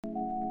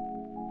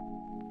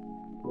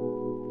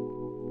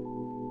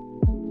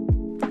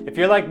If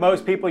you're like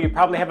most people, you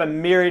probably have a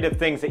myriad of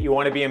things that you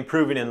want to be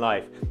improving in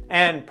life.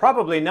 And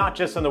probably not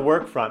just on the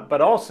work front, but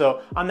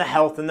also on the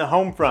health and the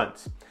home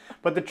fronts.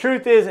 But the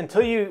truth is,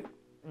 until you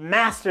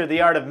master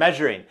the art of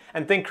measuring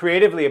and think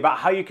creatively about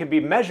how you can be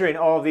measuring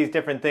all of these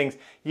different things,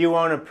 you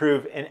won't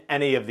improve in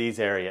any of these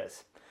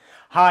areas.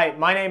 Hi,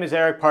 my name is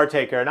Eric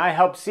Partaker, and I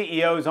help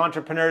CEOs,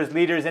 entrepreneurs,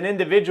 leaders, and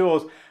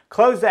individuals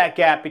close that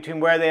gap between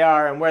where they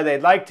are and where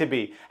they'd like to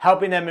be,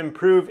 helping them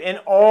improve in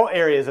all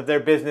areas of their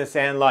business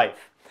and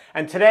life.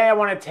 And today I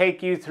want to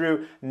take you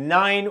through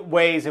 9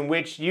 ways in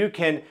which you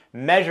can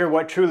measure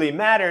what truly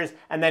matters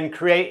and then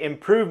create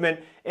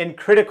improvement in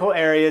critical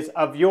areas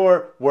of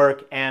your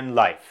work and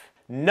life.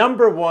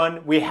 Number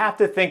 1, we have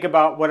to think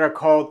about what are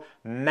called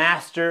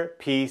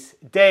masterpiece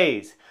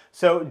days.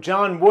 So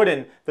John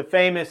Wooden, the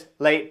famous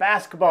late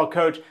basketball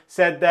coach,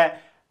 said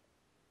that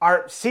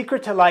our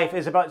secret to life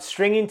is about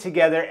stringing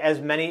together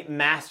as many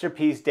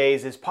masterpiece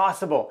days as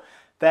possible,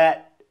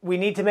 that we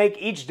need to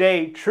make each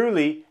day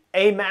truly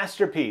a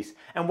masterpiece.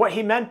 And what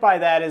he meant by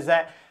that is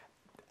that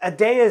a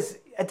day is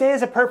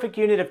a perfect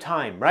unit of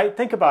time, right?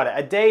 Think about it.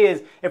 A day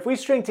is, if we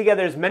string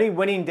together as many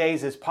winning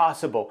days as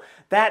possible,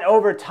 that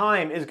over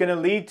time is going to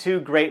lead to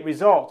great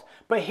results.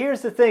 But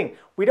here's the thing,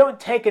 we don't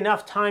take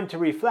enough time to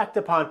reflect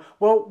upon,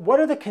 well,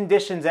 what are the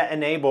conditions that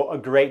enable a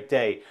great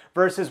day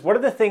versus what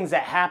are the things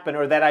that happen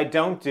or that I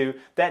don't do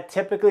that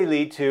typically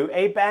lead to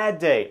a bad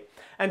day?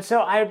 And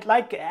so I'd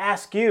like to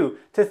ask you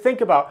to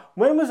think about,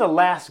 when was the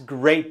last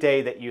great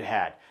day that you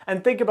had?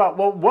 And think about,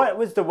 well, what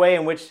was the way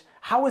in which,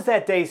 how was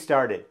that day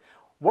started?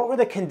 What were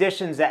the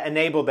conditions that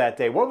enabled that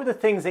day? What were the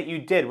things that you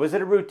did? Was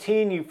it a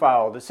routine you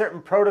followed, a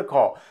certain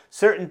protocol,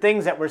 certain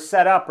things that were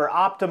set up or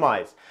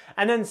optimized?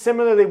 And then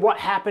similarly, what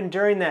happened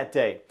during that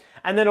day?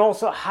 And then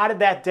also, how did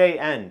that day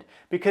end?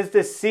 Because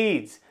the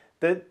seeds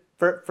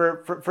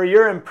for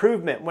your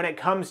improvement when it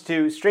comes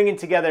to stringing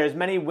together as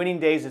many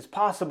winning days as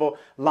possible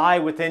lie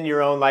within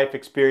your own life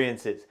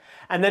experiences.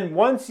 And then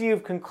once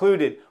you've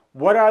concluded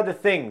what are the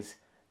things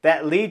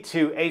that lead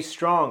to a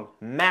strong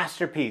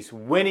masterpiece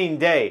winning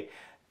day,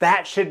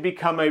 that should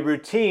become a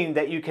routine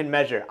that you can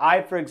measure.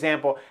 I, for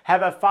example,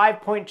 have a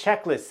 5-point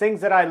checklist,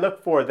 things that I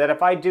look for that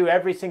if I do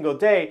every single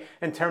day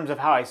in terms of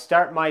how I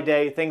start my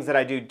day, things that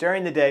I do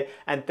during the day,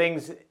 and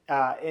things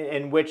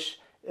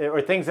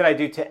things that I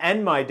do to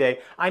end my day,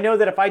 I know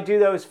that if I do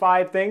those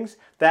 5 things,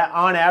 that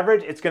on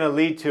average, it's going to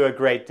lead to a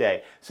great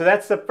day. So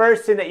that's the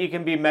first thing that you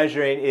can be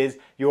measuring is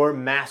your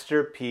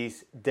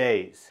masterpiece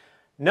days.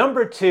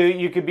 Number 2,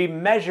 you could be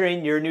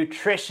measuring your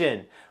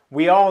nutrition.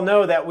 We all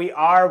know that we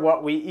are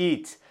what we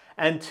eat.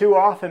 And too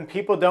often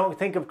people don't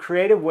think of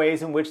creative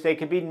ways in which they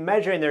could be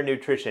measuring their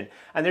nutrition.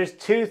 And there's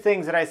 2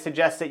 things that I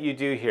suggest that you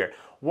do here.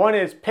 One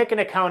is pick an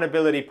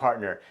accountability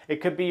partner. It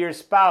could be your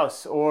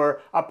spouse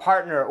or a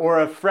partner or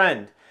a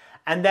friend.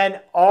 And then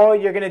all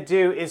you're going to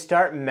do is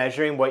start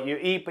measuring what you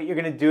eat, but you're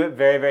going to do it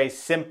very, very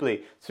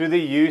simply through the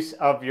use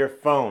of your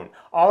phone.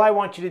 All I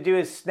want you to do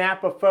is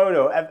snap a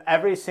photo of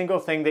every single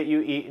thing that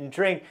you eat and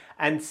drink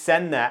and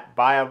send that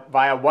via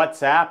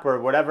WhatsApp or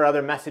whatever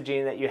other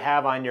messaging that you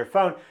have on your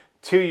phone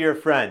to your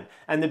friend.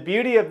 And the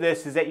beauty of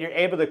this is that you're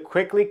able to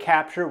quickly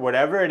capture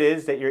whatever it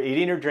is that you're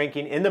eating or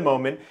drinking in the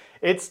moment.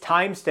 It's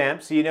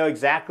timestamped so you know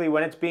exactly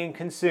when it's being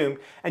consumed,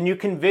 and you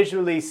can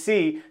visually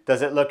see,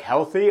 does it look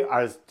healthy?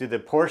 Do the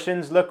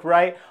portions look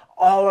right?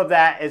 All of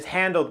that is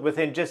handled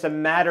within just a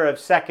matter of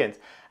seconds.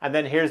 And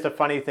then here's the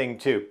funny thing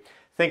too.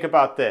 Think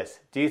about this.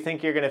 Do you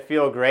think you're going to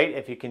feel great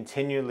if you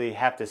continually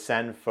have to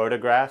send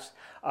photographs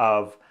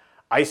of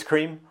ice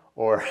cream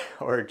or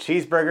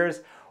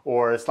cheeseburgers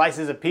or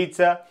slices of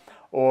pizza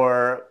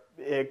or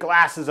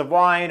glasses of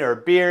wine or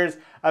beers?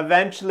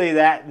 Eventually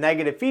that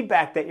negative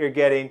feedback that you're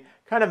getting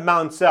kind of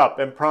mounts up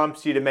and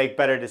prompts you to make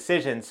better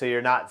decisions so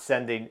you're not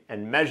sending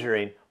and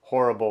measuring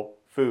horrible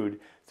food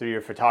through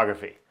your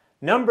photography.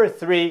 Number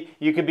 3,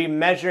 you could be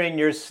measuring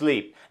your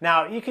sleep.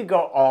 Now, you could go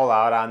all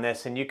out on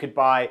this and you could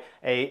buy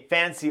a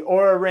fancy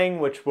Oura ring,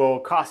 which will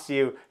cost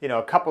you,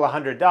 a couple of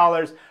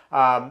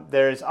 $100s.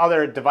 There's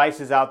other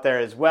devices out there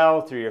as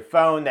well through your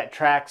phone that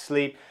track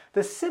sleep.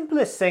 The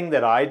simplest thing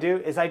that I do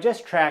is I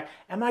just track,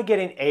 am I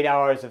getting 8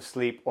 hours of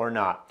sleep or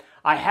not?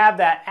 I have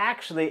that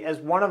actually as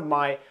one of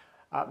my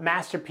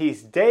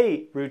masterpiece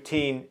day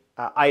routine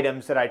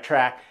items that I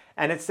track.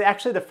 And it's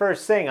actually the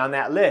first thing on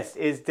that list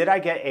is, did I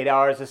get 8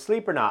 hours of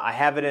sleep or not? I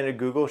have it in a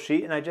Google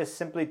sheet and I just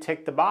simply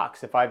tick the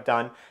box if I've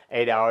done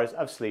 8 hours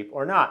of sleep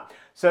or not.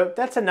 So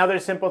that's another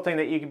simple thing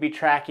that you can be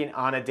tracking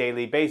on a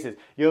daily basis.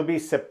 You'll be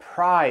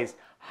surprised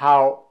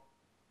how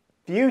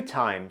few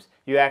times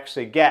you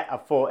actually get a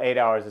full 8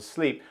 hours of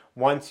sleep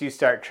once you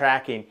start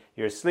tracking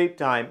your sleep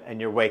time and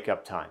your wake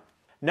up time.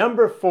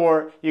 Number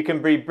 4, you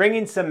can be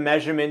bringing some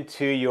measurement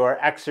to your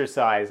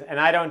exercise.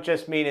 And I don't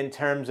just mean in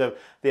terms of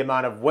the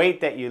amount of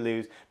weight that you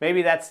lose.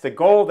 Maybe that's the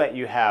goal that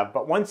you have.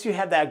 But once you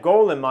have that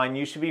goal in mind,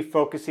 you should be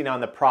focusing on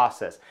the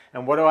process.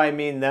 And what do I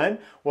mean then?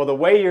 Well, the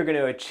way you're going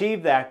to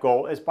achieve that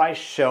goal is by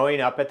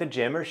showing up at the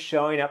gym or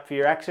showing up for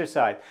your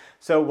exercise.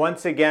 So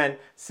once again,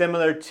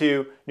 similar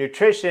to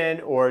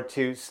nutrition or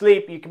to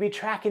sleep, you can be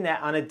tracking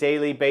that on a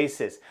daily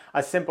basis.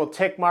 A simple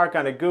tick mark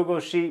on a Google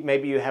sheet,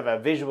 maybe you have a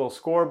visual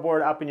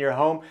scoreboard up in your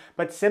home,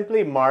 but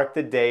simply mark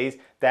the days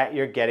that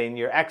you're getting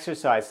your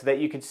exercise so that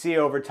you can see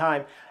over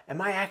time,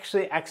 am I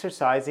actually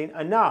exercising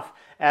enough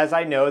as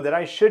I know that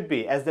I should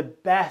be, as the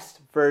best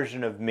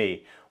version of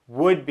me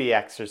would be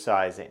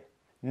exercising.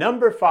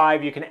 Number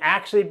 5, you can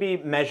actually be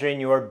measuring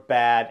your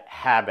bad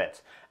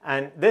habits.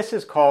 And this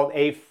is called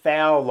a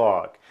fail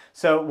log.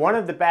 So one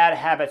of the bad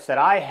habits that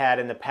I had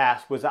in the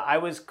past was that I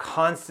was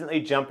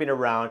constantly jumping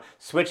around,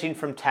 switching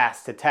from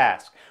task to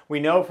task. We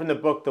know from the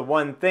book The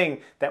One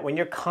Thing that when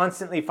you're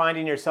constantly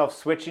finding yourself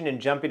switching and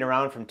jumping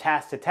around from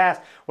task to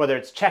task, whether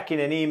it's checking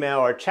an email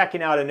or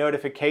checking out a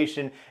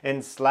notification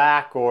in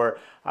Slack or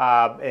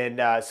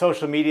in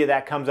social media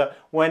that comes up,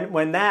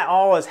 when that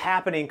all is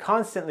happening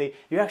constantly,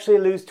 you actually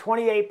lose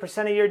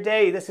 28% of your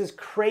day. This is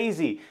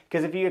crazy,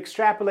 because if you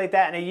extrapolate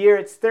that in a year,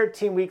 it's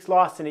 13 weeks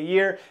lost in a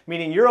year,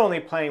 meaning you're only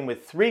playing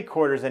with 3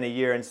 quarters in a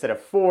year instead of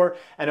 4,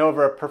 and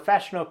over a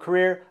professional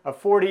career of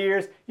 40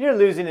 years, you're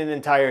losing an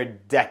entire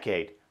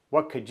decade.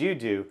 What could you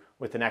do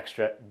with an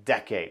extra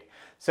decade?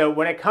 So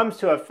when it comes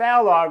to a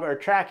fail log or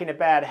tracking a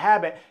bad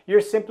habit, you're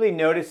simply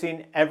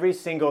noticing every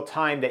single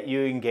time that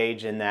you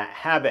engage in that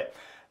habit.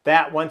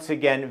 That, once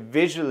again,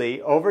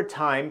 visually, over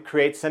time,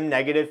 creates some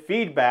negative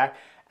feedback,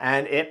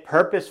 and it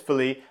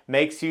purposefully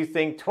makes you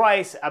think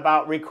twice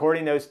about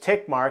recording those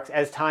tick marks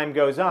as time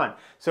goes on.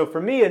 So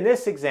for me, in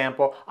this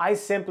example, I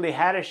simply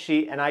had a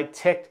sheet and I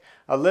ticked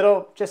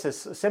just a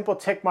simple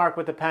tick mark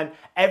with a pen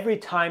every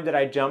time that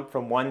I jumped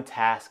from one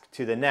task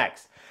to the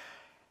next.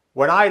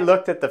 When I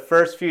looked at the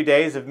first few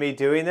days of me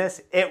doing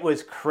this, it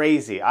was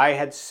crazy. I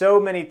had so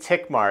many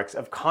tick marks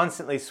of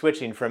constantly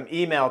switching from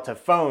email to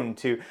phone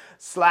to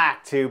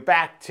Slack to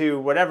back to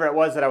whatever it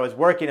was that I was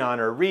working on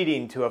or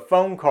reading to a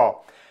phone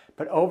call.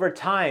 But over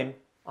time,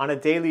 on a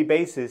daily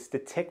basis, the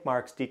tick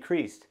marks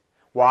decreased.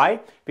 Why?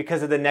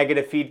 Because of the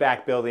negative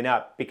feedback building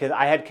up. Because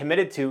I had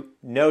committed to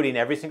noting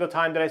every single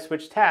time that I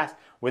switched tasks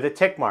with a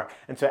tick mark.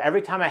 And so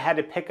every time I had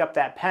to pick up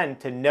that pen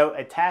to note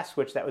a task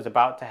switch that was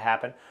about to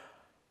happen,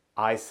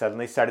 I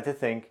suddenly started to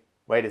think,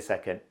 wait a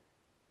second,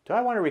 do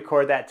I want to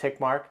record that tick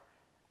mark?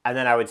 And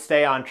then I would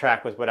stay on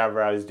track with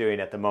whatever I was doing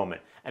at the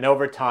moment. And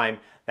over time,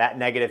 that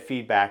negative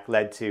feedback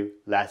led to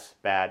less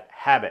bad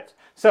habits.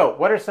 So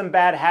what are some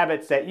bad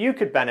habits that you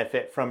could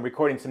benefit from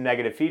recording some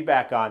negative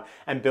feedback on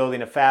and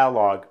building a fail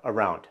log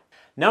around?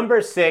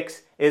 Number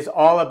 6 is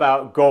all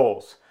about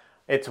goals.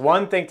 It's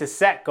one thing to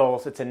set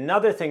goals, it's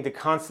another thing to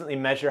constantly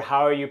measure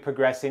how are you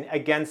progressing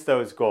against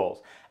those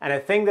goals. And a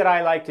thing that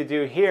I like to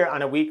do here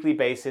on a weekly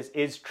basis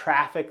is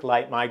traffic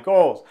light my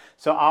goals.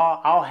 So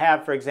I'll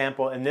have, for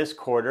example, in this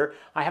quarter,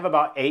 I have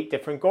about 8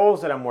 different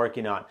goals that I'm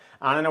working on.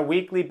 On a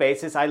weekly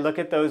basis, I look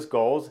at those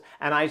goals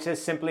and I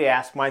just simply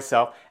ask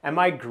myself, am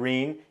I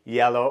green,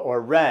 yellow,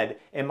 or red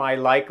in my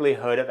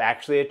likelihood of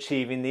actually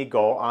achieving the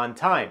goal on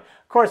time?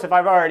 Of course, if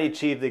I've already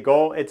achieved the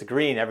goal, it's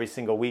green every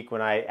single week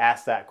when I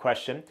ask that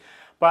question.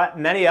 But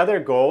many other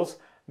goals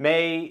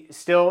may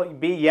still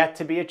be yet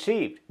to be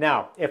achieved.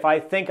 Now, if I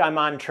think I'm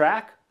on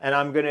track and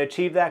I'm going to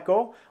achieve that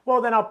goal,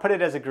 well, then I'll put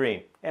it as a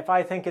green. If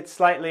I think it's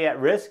slightly at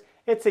risk,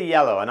 it's a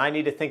yellow, and I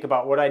need to think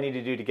about what I need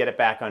to do to get it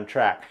back on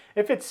track.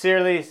 If it's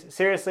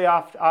seriously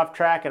off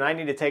track and I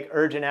need to take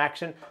urgent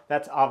action,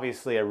 that's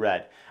obviously a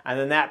red. And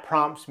then that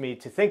prompts me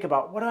to think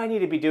about what do I need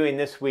to be doing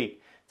this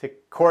week to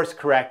course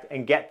correct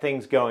and get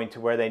things going to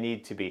where they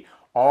need to be.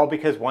 All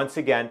because, once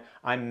again,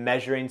 I'm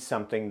measuring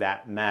something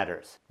that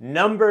matters.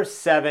 Number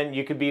 7,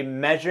 you could be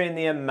measuring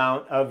the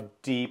amount of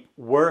deep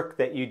work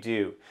that you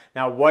do.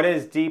 Now, what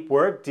is deep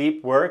work?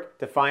 Deep work,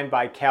 defined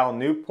by Cal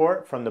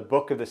Newport from the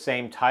book of the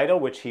same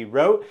title, which he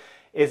wrote,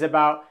 is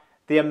about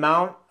the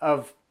amount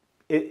of,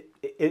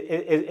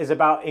 is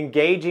about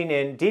engaging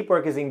in, deep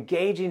work is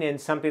engaging in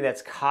something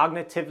that's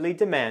cognitively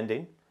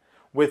demanding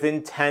with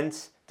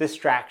intense,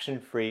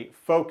 distraction-free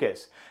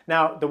focus.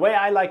 Now, the way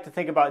I like to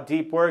think about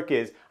deep work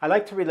is I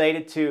like to relate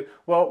it to,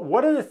 well,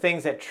 what are the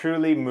things that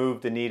truly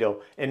move the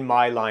needle in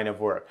my line of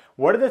work?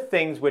 What are the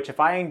things which,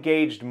 if I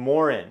engaged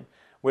more in,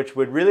 which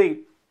would really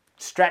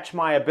stretch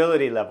my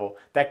ability level,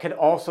 that could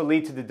also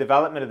lead to the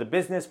development of the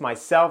business,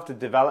 myself, the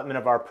development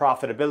of our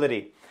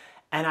profitability?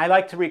 And I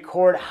like to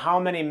record how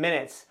many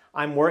minutes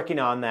I'm working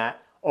on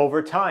that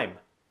over time,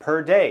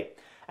 per day.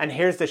 And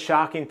here's the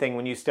shocking thing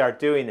when you start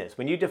doing this.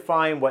 When you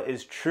define what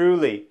is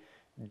truly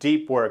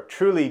deep work,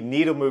 truly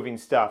needle-moving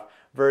stuff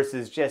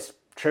versus just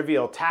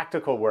trivial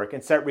tactical work,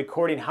 and start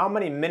recording how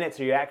many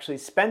minutes are you actually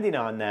spending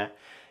on that,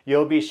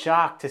 you'll be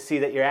shocked to see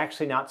that you're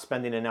actually not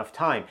spending enough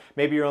time.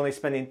 Maybe you're only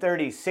spending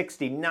 30,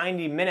 60,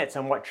 90 minutes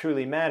on what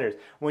truly matters,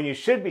 when you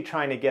should be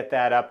trying to get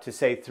that up to,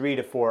 say, 3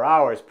 to 4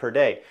 hours per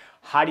day.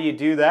 How do you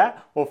do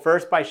that? Well,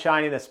 first by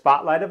shining a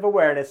spotlight of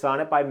awareness on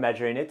it by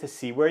measuring it to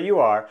see where you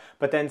are.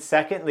 But then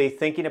secondly,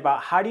 thinking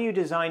about how do you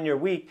design your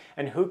week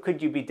and who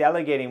could you be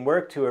delegating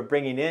work to or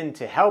bringing in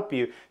to help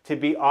you to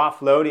be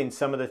offloading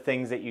some of the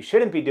things that you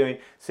shouldn't be doing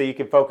so you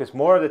can focus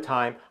more of the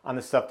time on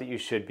the stuff that you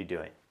should be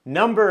doing.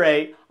 Number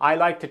 8, I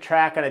like to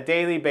track on a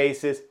daily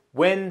basis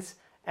wins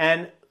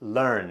and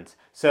learns.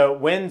 So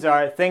wins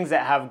are things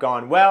that have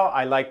gone well.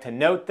 I like to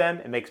note them.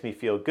 It makes me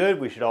feel good.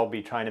 We should all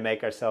be trying to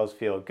make ourselves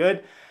feel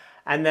good.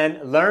 And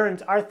then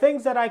learns are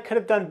things that I could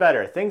have done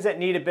better, things that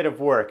need a bit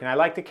of work. And I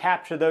like to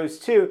capture those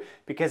too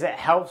because it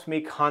helps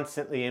me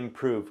constantly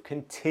improve,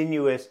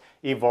 continuous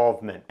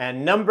evolvement.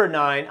 And number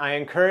 9, I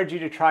encourage you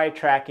to try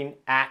tracking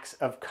acts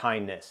of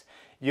kindness.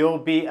 You'll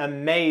be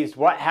amazed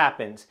what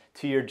happens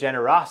to your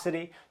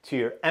generosity, to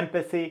your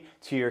empathy,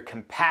 to your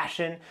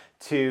compassion,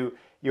 to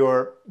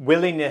your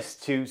willingness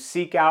to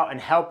seek out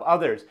and help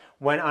others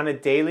when on a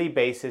daily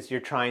basis you're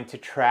trying to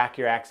track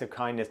your acts of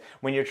kindness,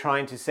 when you're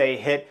trying to say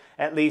hit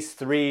at least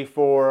 3,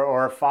 4,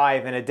 or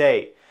 5 in a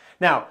day.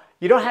 Now,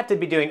 you don't have to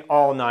be doing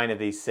all 9 of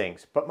these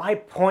things, but my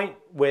point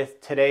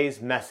with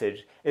today's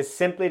message is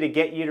simply to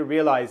get you to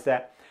realize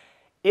that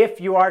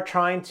if you are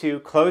trying to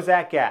close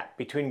that gap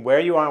between where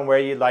you are and where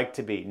you'd like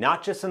to be,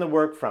 not just on the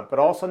work front, but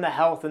also on the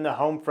health and the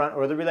home front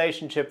or the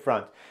relationship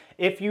front,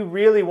 if you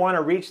really want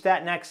to reach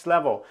that next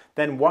level,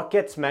 then what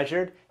gets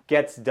measured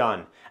gets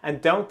done. And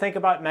don't think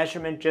about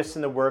measurement just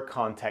in the work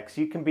context.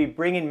 You can be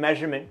bringing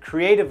measurement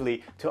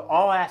creatively to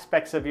all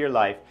aspects of your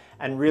life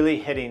and really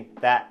hitting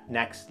that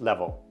next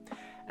level.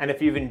 And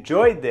if you've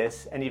enjoyed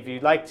this and if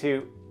you'd like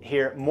to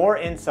hear more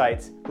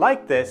insights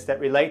like this that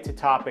relate to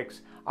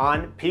topics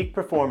on peak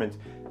performance,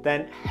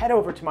 then head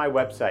over to my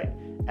website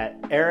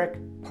at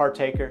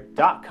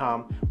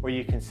ericpartaker.com where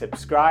you can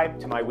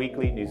subscribe to my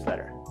weekly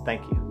newsletter.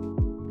 Thank you.